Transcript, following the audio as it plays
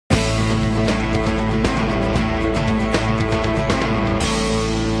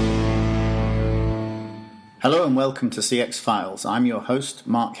Hello and welcome to CX Files. I'm your host,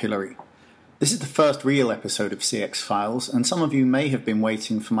 Mark Hillary. This is the first real episode of CX Files, and some of you may have been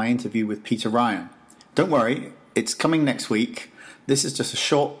waiting for my interview with Peter Ryan. Don't worry, it's coming next week. This is just a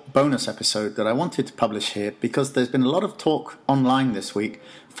short bonus episode that I wanted to publish here because there's been a lot of talk online this week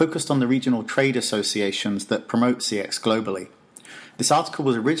focused on the regional trade associations that promote CX globally. This article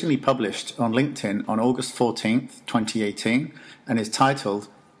was originally published on LinkedIn on August 14th, 2018, and is titled,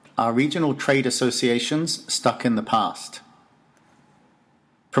 Are Regional Trade Associations Stuck in the Past?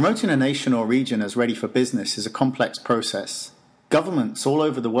 Promoting a nation or region as ready for business is a complex process. Governments all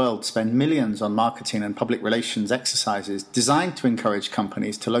over the world spend millions on marketing and public relations exercises designed to encourage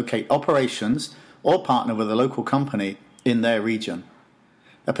companies to locate operations or partner with a local company in their region.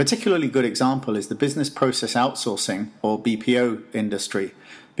 A particularly good example is the business process outsourcing, or BPO, industry,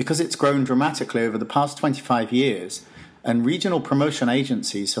 because it's grown dramatically over the past 25 years, and regional promotion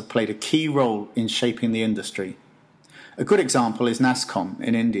agencies have played a key role in shaping the industry. A good example is NASSCOM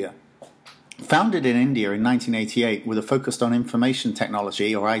in India. Founded in India in 1988 with a focus on information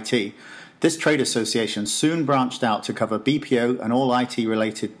technology, or IT, this trade association soon branched out to cover BPO and all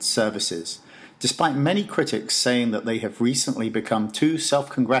IT-related services. Despite many critics saying that they have recently become too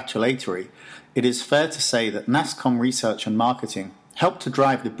self-congratulatory, it is fair to say that NASSCOM research and marketing helped to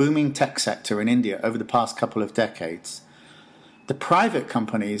drive the booming tech sector in India over the past couple of decades. The private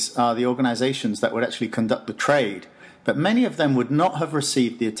companies are the organizations that would actually conduct the trade, but many of them would not have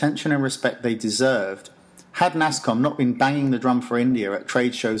received the attention and respect they deserved had NASSCOM not been banging the drum for India at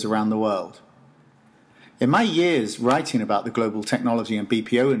trade shows around the world. In my years writing about the global technology and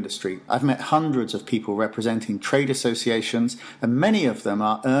BPO industry, I've met hundreds of people representing trade associations, and many of them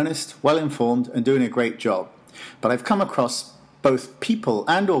are earnest, well-informed, and doing a great job. But I've come across both people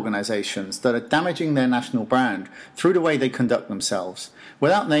and organizations that are damaging their national brand through the way they conduct themselves.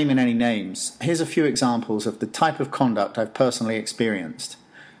 Without naming any names, here's a few examples of the type of conduct I've personally experienced.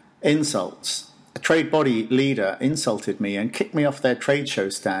 Insults. A trade body leader insulted me and kicked me off their trade show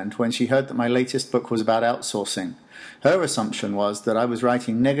stand when she heard that my latest book was about outsourcing. Her assumption was that I was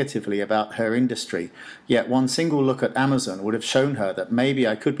writing negatively about her industry, yet one single look at Amazon would have shown her that maybe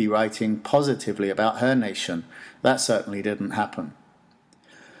I could be writing positively about her nation. That certainly didn't happen.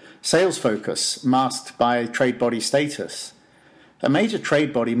 Sales focus, masked by trade body status. A major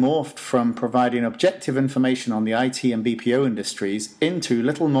trade body morphed from providing objective information on the IT and BPO industries into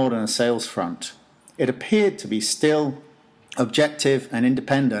little more than a sales front. It appeared to be still objective and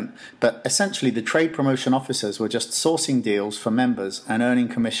independent, but essentially the trade promotion officers were just sourcing deals for members and earning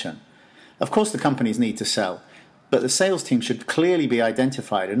commission. Of course the companies need to sell, but the sales team should clearly be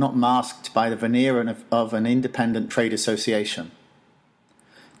identified and not masked by the veneer of an independent trade association.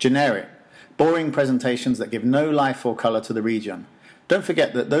 Generic, boring presentations that give no life or colour to the region. Don't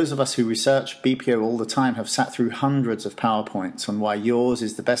forget that those of us who research BPO all the time have sat through hundreds of PowerPoints on why yours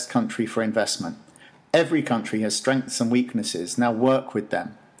is the best country for investment. Every country has strengths and weaknesses. Now work with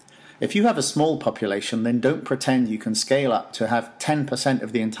them. If you have a small population, then don't pretend you can scale up to have 10%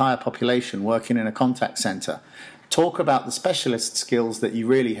 of the entire population working in a contact center. Talk about the specialist skills that you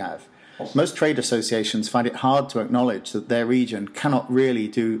really have. Most trade associations find it hard to acknowledge that their region cannot really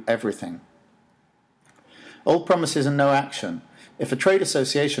do everything. All promises and no action. If a trade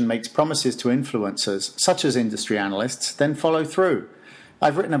association makes promises to influencers, such as industry analysts, then follow through.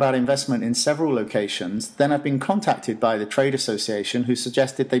 I've written about investment in several locations, then I've been contacted by the trade association who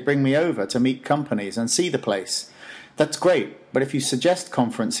suggested they bring me over to meet companies and see the place. That's great, but if you suggest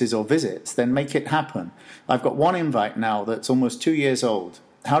conferences or visits, then make it happen. I've got one invite now that's almost 2 years old.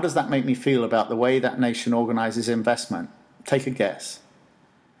 How does that make me feel about the way that nation organizes investment? Take a guess.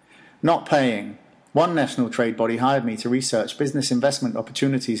 Not paying. One national trade body hired me to research business investment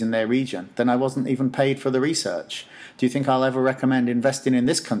opportunities in their region, then I wasn't even paid for the research. Do you think I'll ever recommend investing in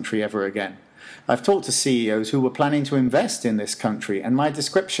this country ever again? I've talked to CEOs who were planning to invest in this country, and my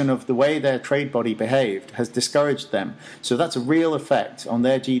description of the way their trade body behaved has discouraged them, so that's a real effect on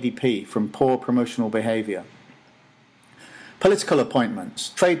their GDP from poor promotional behavior. Political appointments.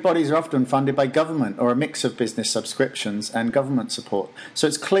 Trade bodies are often funded by government or a mix of business subscriptions and government support, so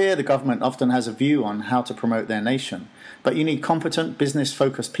it's clear the government often has a view on how to promote their nation. But you need competent,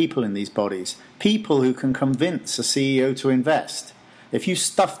 business-focused people in these bodies, people who can convince a CEO to invest. If you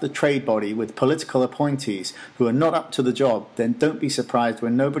stuff the trade body with political appointees who are not up to the job, then don't be surprised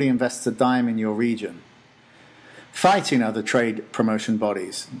when nobody invests a dime in your region. Fighting other trade promotion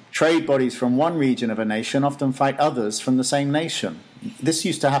bodies. Trade bodies from one region of a nation often fight others from the same nation. This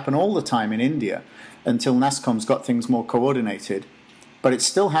used to happen all the time in India until NASSCOM's got things more coordinated, but it's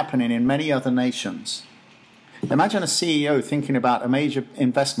still happening in many other nations. Imagine a CEO thinking about a major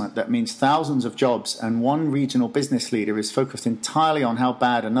investment that means thousands of jobs, and one regional business leader is focused entirely on how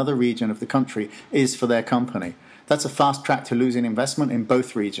bad another region of the country is for their company. That's a fast track to losing investment in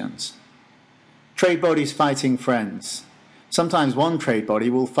both regions. Trade bodies fighting friends. Sometimes one trade body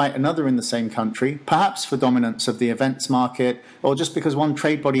will fight another in the same country, perhaps for dominance of the events market, or just because one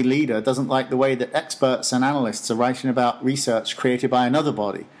trade body leader doesn't like the way that experts and analysts are writing about research created by another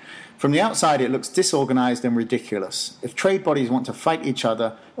body. From the outside, it looks disorganized and ridiculous. If trade bodies want to fight each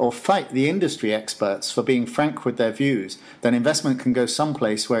other or fight the industry experts for being frank with their views, then investment can go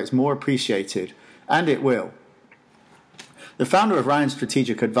someplace where it's more appreciated, and it will. The founder of Ryan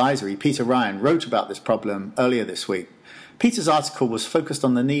Strategic Advisory, Peter Ryan, wrote about this problem earlier this week. Peter's article was focused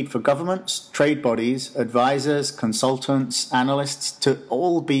on the need for governments, trade bodies, advisors, consultants, analysts to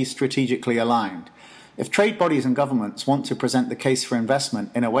all be strategically aligned. If trade bodies and governments want to present the case for investment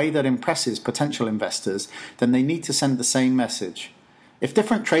in a way that impresses potential investors, then they need to send the same message. If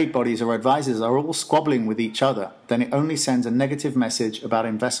different trade bodies or advisors are all squabbling with each other, then it only sends a negative message about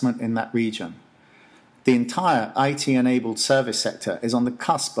investment in that region. The entire IT-enabled service sector is on the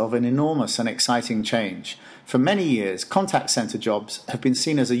cusp of an enormous and exciting change. For many years, contact center jobs have been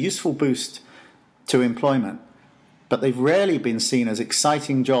seen as a useful boost to employment, but they've rarely been seen as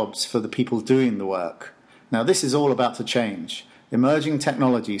exciting jobs for the people doing the work. Now, this is all about to change. Emerging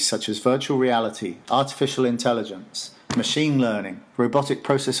technologies such as virtual reality, artificial intelligence, machine learning, robotic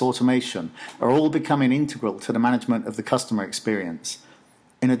process automation are all becoming integral to the management of the customer experience.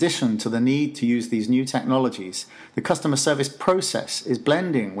 In addition to the need to use these new technologies, the customer service process is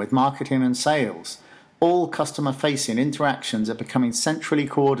blending with marketing and sales. All customer-facing interactions are becoming centrally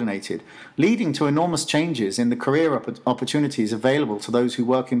coordinated, leading to enormous changes in the career opportunities available to those who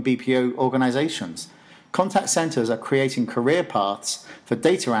work in BPO organizations. Contact centers are creating career paths for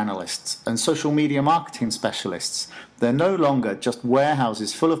data analysts and social media marketing specialists. They're no longer just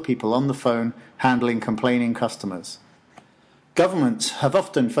warehouses full of people on the phone handling complaining customers. Governments have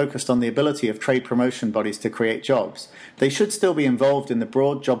often focused on the ability of trade promotion bodies to create jobs. They should still be involved in the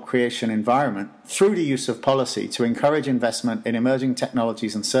broad job creation environment through the use of policy to encourage investment in emerging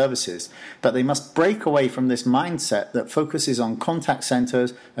technologies and services, but they must break away from this mindset that focuses on contact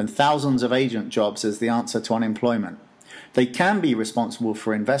centers and thousands of agent jobs as the answer to unemployment. They can be responsible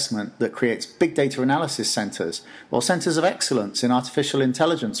for investment that creates big data analysis centers or centers of excellence in artificial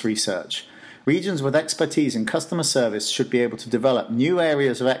intelligence research. Regions with expertise in customer service should be able to develop new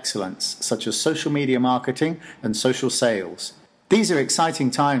areas of excellence, such as social media marketing and social sales. These are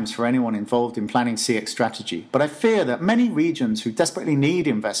exciting times for anyone involved in planning CX strategy, but I fear that many regions who desperately need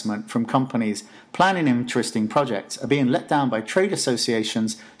investment from companies planning interesting projects are being let down by trade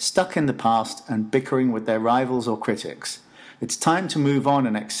associations stuck in the past and bickering with their rivals or critics. It's time to move on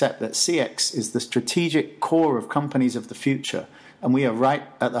and accept that CX is the strategic core of companies of the future, and we are right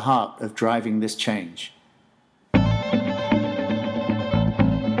at the heart of driving this change.